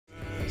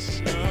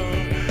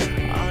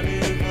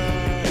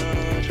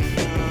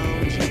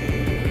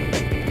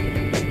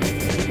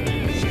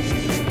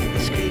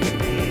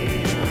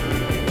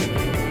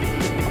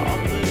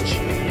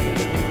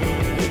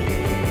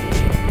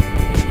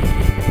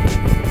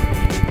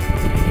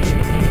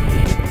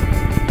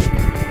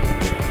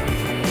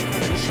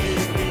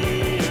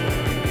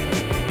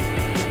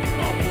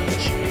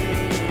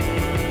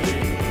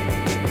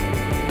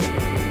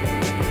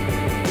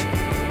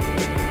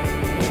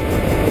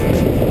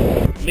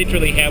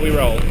Literally how we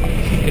roll,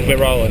 because we're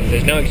rolling.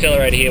 There's no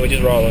accelerator here, we're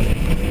just rolling.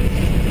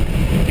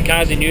 The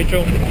car's in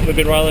neutral. We've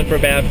been rolling for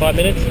about 5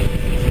 minutes. We're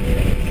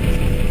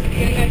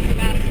going to go for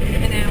about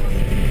an hour.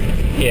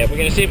 Yeah, we're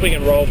going to see if we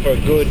can roll for a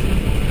good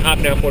half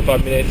an hour,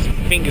 45 minutes.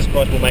 Fingers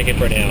crossed we'll make it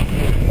for an hour.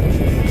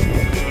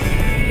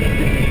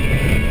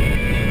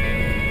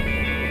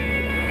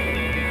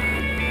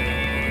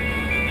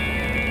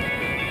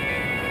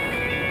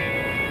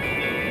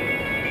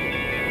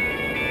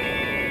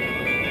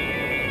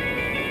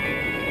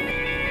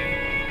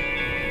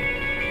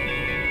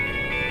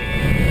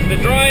 The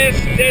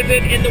driest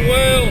desert in the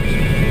world.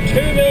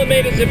 2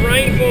 millimeters of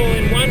rainfall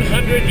in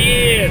 100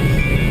 years.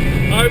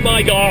 Oh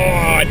my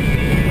God.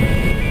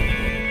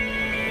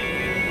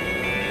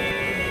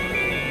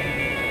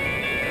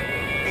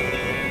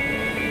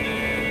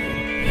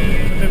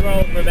 We've been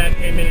rolling for about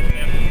 10 minutes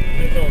now.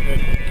 It's all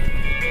good.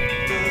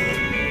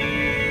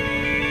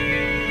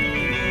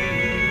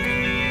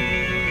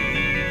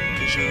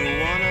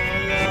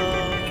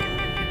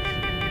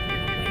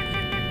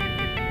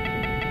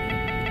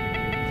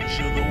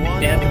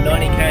 Down to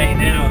 90k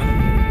an hour.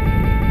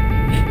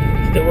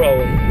 Still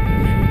rolling.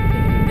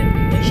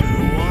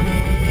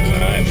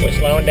 Alright, we're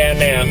slowing down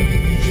now.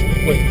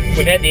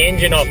 We've had the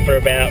engine off for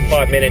about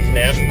 5 minutes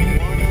now.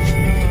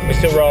 We're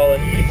still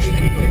rolling.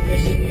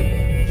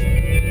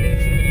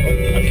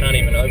 Oh, I can't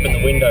even open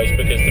the windows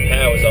because the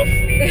power's off.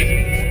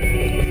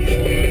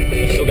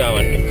 We're still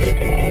going.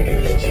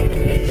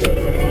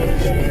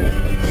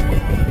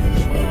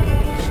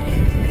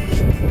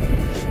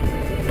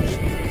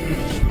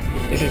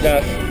 This is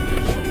us.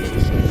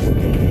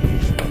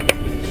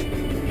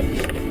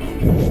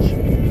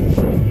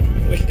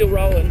 We're still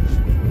rolling.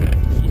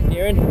 You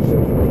steering?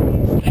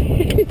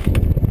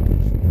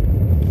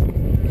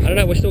 I don't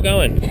know, we're still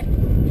going.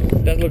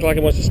 Doesn't look like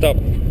it wants to stop.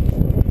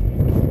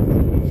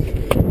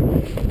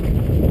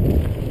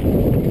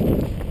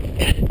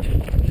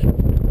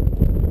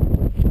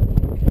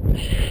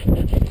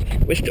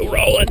 We're still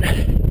rolling.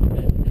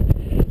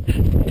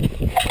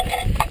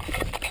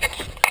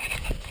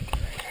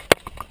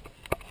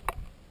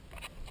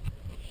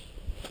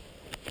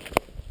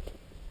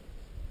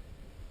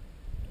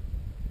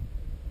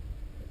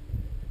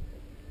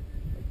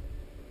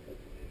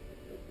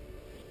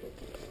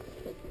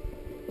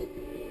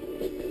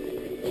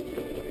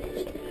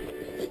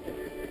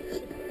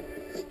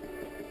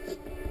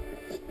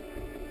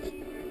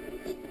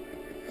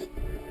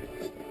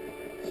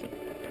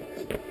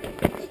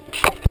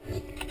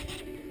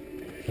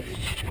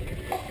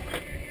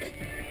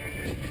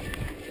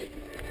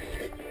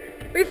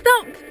 We've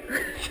stopped!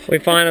 We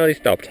finally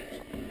stopped.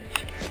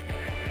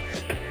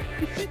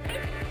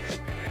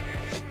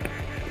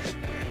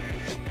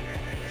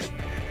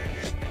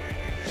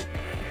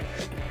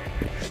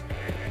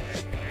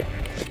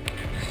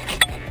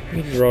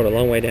 We just rode a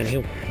long way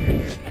downhill.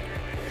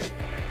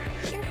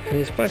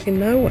 There's fucking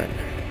no one.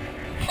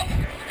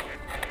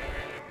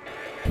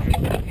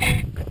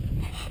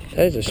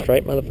 That is a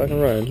straight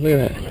motherfucking road. Look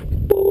at that.